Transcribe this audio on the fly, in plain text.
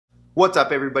What's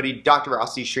up, everybody? Dr.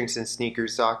 Rossi,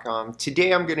 shrinksandsneakers.com.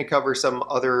 Today I'm going to cover some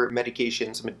other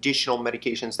medications, some additional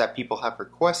medications that people have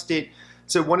requested.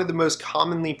 So one of the most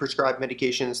commonly prescribed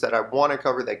medications that I want to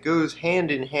cover that goes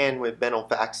hand in hand with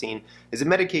venlafaxine is a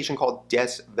medication called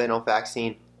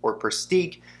Desvenlafaxine or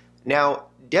Pristiq. Now,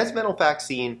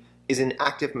 Desvenlafaxine is an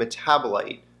active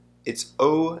metabolite. It's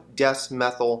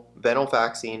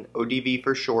O-desmethylvenlafaxine, ODV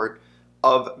for short,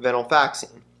 of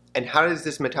venlafaxine. And how does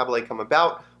this metabolite come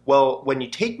about? Well, when you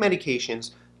take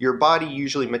medications, your body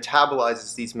usually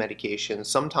metabolizes these medications,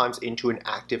 sometimes into an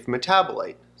active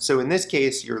metabolite. So in this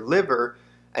case, your liver,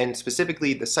 and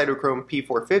specifically the cytochrome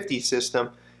P450 system,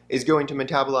 is going to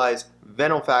metabolize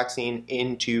venlafaxine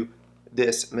into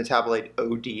this metabolite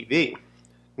ODV.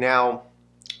 Now,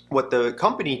 what the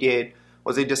company did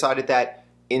was they decided that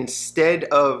instead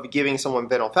of giving someone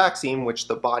venlafaxine, which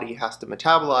the body has to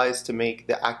metabolize to make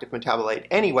the active metabolite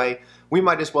anyway, we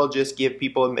might as well just give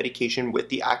people a medication with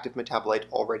the active metabolite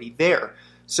already there.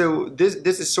 So this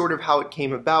is sort of how it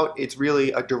came about. It's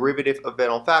really a derivative of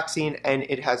venlafaxine, and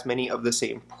it has many of the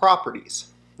same properties.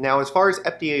 Now, as far as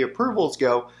FDA approvals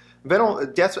go,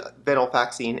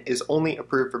 venlafaxine is only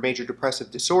approved for major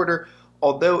depressive disorder,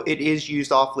 although it is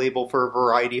used off-label for a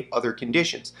variety of other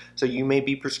conditions. So you may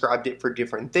be prescribed it for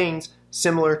different things,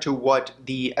 similar to what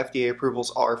the FDA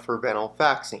approvals are for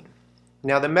venlafaxine.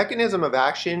 Now, the mechanism of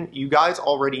action, you guys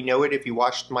already know it if you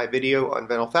watched my video on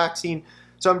venlafaxine,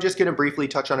 so I'm just going to briefly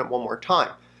touch on it one more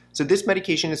time. So this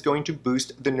medication is going to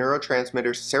boost the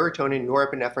neurotransmitters serotonin,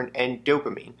 norepinephrine, and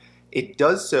dopamine. It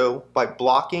does so by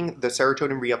blocking the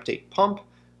serotonin reuptake pump,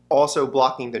 also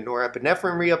blocking the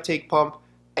norepinephrine reuptake pump,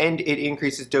 and it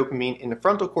increases dopamine in the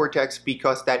frontal cortex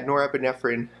because that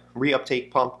norepinephrine reuptake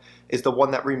pump is the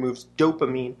one that removes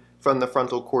dopamine from the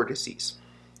frontal cortices.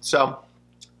 So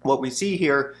what we see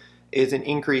here is an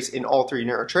increase in all three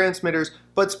neurotransmitters,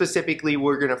 but specifically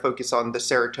we're going to focus on the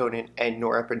serotonin and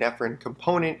norepinephrine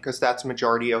component because that's the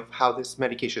majority of how this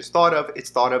medication is thought of.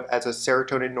 It's thought of as a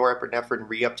serotonin norepinephrine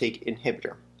reuptake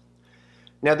inhibitor.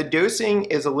 Now, the dosing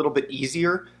is a little bit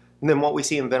easier than what we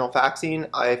see in venlafaxine.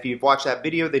 If you've watched that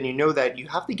video, then you know that you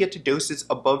have to get to doses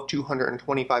above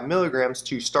 225 milligrams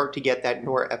to start to get that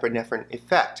norepinephrine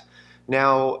effect.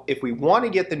 Now, if we want to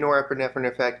get the norepinephrine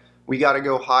effect, we got to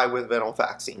go high with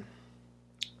venlafaxine.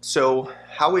 So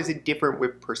how is it different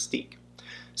with Pristiq?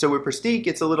 So with Pristiq,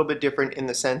 it's a little bit different in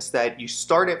the sense that you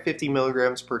start at 50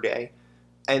 milligrams per day,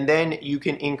 and then you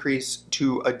can increase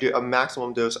to a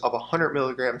maximum dose of 100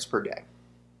 milligrams per day.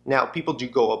 Now, people do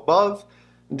go above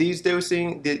these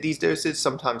doses.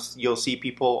 Sometimes you'll see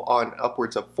people on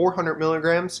upwards of 400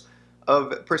 milligrams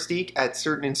of Pristiq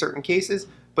in certain cases.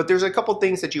 But there's a couple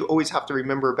things that you always have to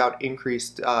remember about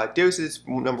increased doses.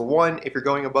 Number one, if you're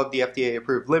going above the FDA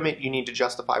approved limit, you need to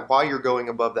justify why you're going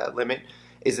above that limit.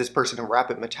 Is this person a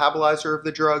rapid metabolizer of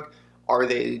the drug?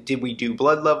 Did we do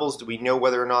blood levels? Do we know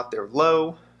whether or not they're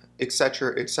low?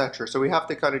 Etc., etc. So we have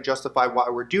to kind of justify why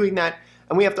we're doing that,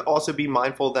 and we have to also be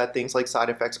mindful that things like side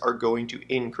effects are going to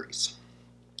increase.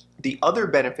 The other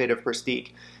benefit of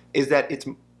Pristiq is that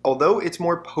although it's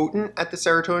more potent at the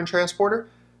serotonin transporter,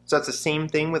 so that's the same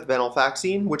thing with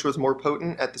venlafaxine, which was more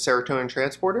potent at the serotonin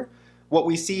transporter, what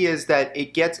we see is that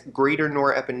it gets greater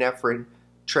norepinephrine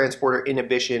transporter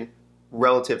inhibition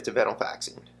relative to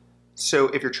venlafaxine. So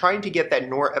if you're trying to get that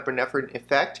norepinephrine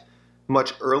effect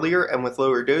much earlier and with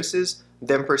lower doses,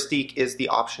 then Pristiq is the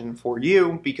option for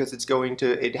you because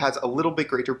it has a little bit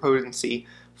greater potency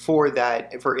for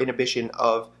inhibition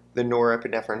of the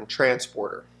norepinephrine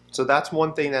transporter. So that's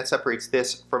one thing that separates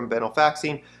this from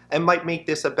venlafaxine and might make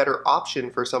this a better option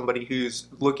for somebody who's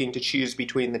looking to choose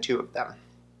between the two of them.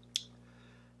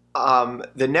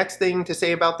 The next thing to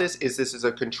say about this is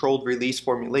a controlled release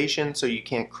formulation, so you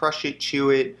can't crush it,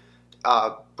 chew it,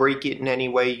 break it in any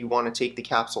way. You want to take the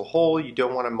capsule whole. You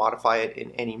don't want to modify it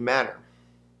in any manner.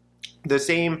 The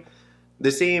same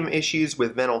issues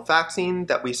with venlafaxine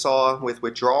that we saw with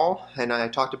withdrawal, and I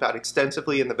talked about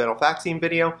extensively in the venlafaxine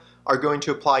video, are going to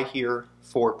apply here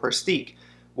for Pristiq.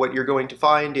 What you're going to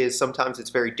find is sometimes it's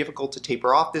very difficult to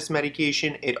taper off this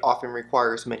medication. It often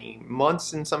requires many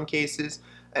months in some cases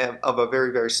of a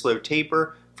very, very slow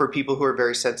taper for people who are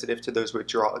very sensitive to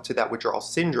that withdrawal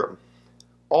syndrome.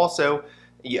 Also,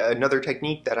 another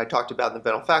technique that I talked about in the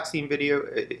venlafaxine video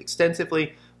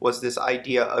extensively was this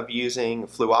idea of using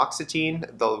fluoxetine.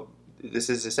 This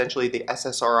is essentially the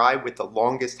SSRI with the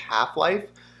longest half-life.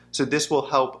 So this will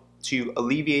help to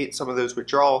alleviate some of those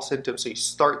withdrawal symptoms. So you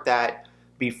start that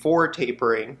before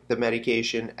tapering the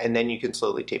medication, and then you can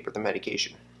slowly taper the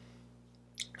medication.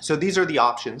 So these are the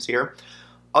options here.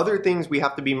 Other things we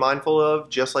have to be mindful of,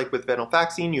 just like with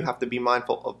venlafaxine, you have to be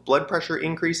mindful of blood pressure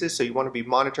increases, so you want to be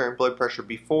monitoring blood pressure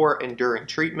before and during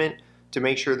treatment to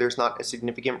make sure there's not a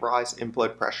significant rise in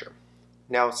blood pressure.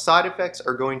 Now, side effects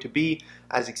are going to be,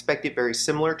 as expected, very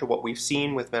similar to what we've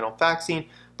seen with venlafaxine,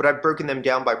 but I've broken them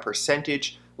down by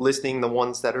percentage, listing the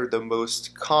ones that are the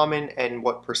most common and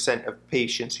what percent of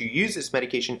patients who use this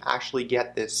medication actually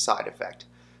get this side effect.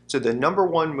 So the number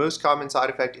one most common side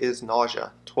effect is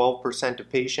nausea. 12% of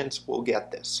patients will get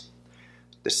this.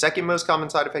 The second most common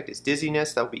side effect is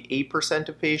dizziness. That will be 8%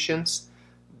 of patients.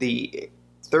 The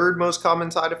third most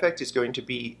common side effect is going to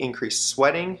be increased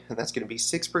sweating, and that's going to be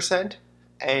 6%.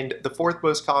 And the fourth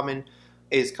most common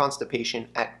is constipation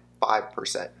at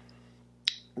 5%.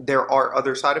 There are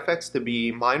other side effects to be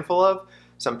mindful of.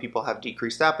 Some people have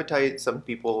decreased appetite, some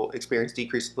people experience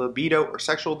decreased libido or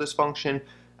sexual dysfunction,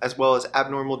 as well as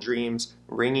abnormal dreams,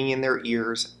 ringing in their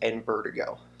ears, and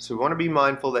vertigo. So we want to be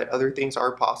mindful that other things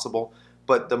are possible,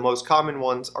 but the most common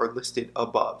ones are listed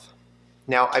above.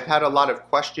 Now, I've had a lot of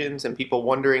questions and people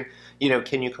wondering,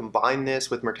 can you combine this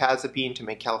with mirtazapine to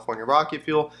make California rocket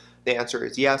fuel? The answer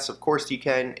is yes, of course you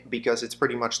can, because it's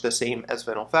pretty much the same as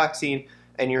venlafaxine,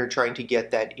 and you're trying to get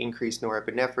that increased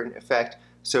norepinephrine effect,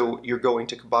 so you're going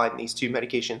to combine these two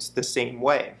medications the same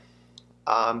way.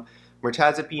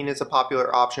 Mirtazapine is a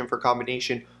popular option for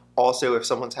combination. Also, if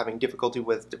someone's having difficulty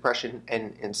with depression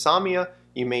and insomnia,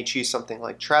 you may choose something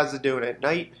like trazodone at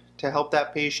night to help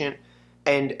that patient.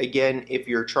 And again, if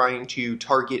you're trying to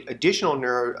target additional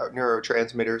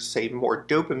neurotransmitters, say more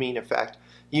dopamine effect,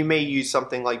 you may use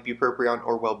something like bupropion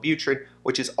or Wellbutrin,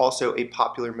 which is also a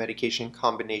popular medication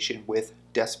combination with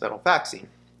desvenlafaxine.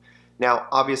 Now,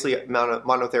 obviously,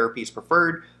 monotherapy is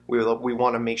preferred. We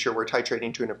want to make sure we're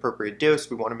titrating to an appropriate dose.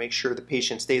 We want to make sure the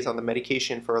patient stays on the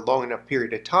medication for a long enough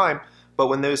period of time. But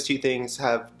when those two things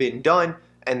have been done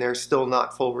and there's still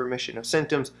not full remission of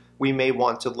symptoms, we may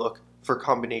want to look for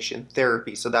combination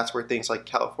therapy. So that's where things like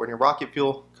California rocket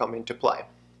fuel come into play.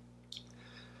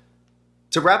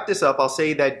 To wrap this up, I'll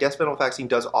say that desvenlafaxine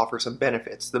does offer some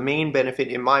benefits. The main benefit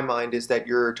in my mind is that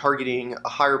you're targeting a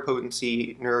higher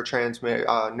potency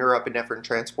norepinephrine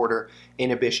transporter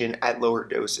inhibition at lower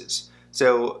doses.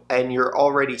 And you're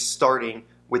already starting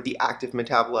with the active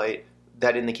metabolite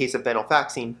that in the case of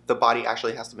venlafaxine, the body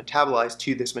actually has to metabolize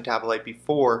to this metabolite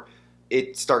before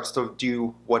it starts to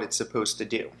do what it's supposed to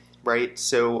do, right?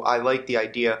 So I like the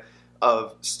idea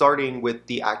of starting with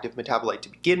the active metabolite to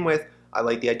begin with. I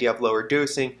like the idea of lower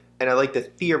dosing, and I like the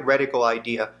theoretical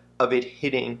idea of it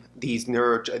hitting these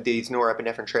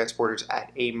norepinephrine transporters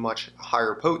at a much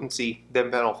higher potency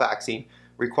than venlafaxine,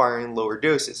 requiring lower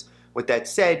doses. With that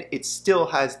said, it still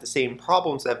has the same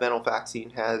problems that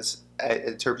venlafaxine has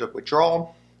in terms of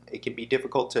withdrawal. It can be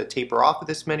difficult to taper off of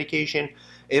this medication.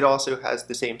 It also has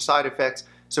the same side effects,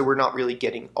 so we're not really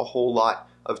getting a whole lot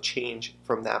of change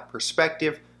from that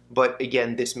perspective. But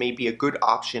again, this may be a good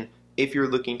option if you're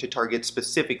looking to target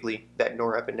specifically that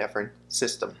norepinephrine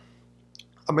system.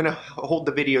 I'm going to hold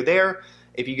the video there.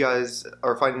 If you guys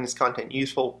are finding this content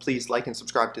useful, please like and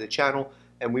subscribe to the channel,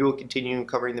 and we will continue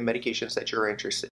covering the medications that you're interested in.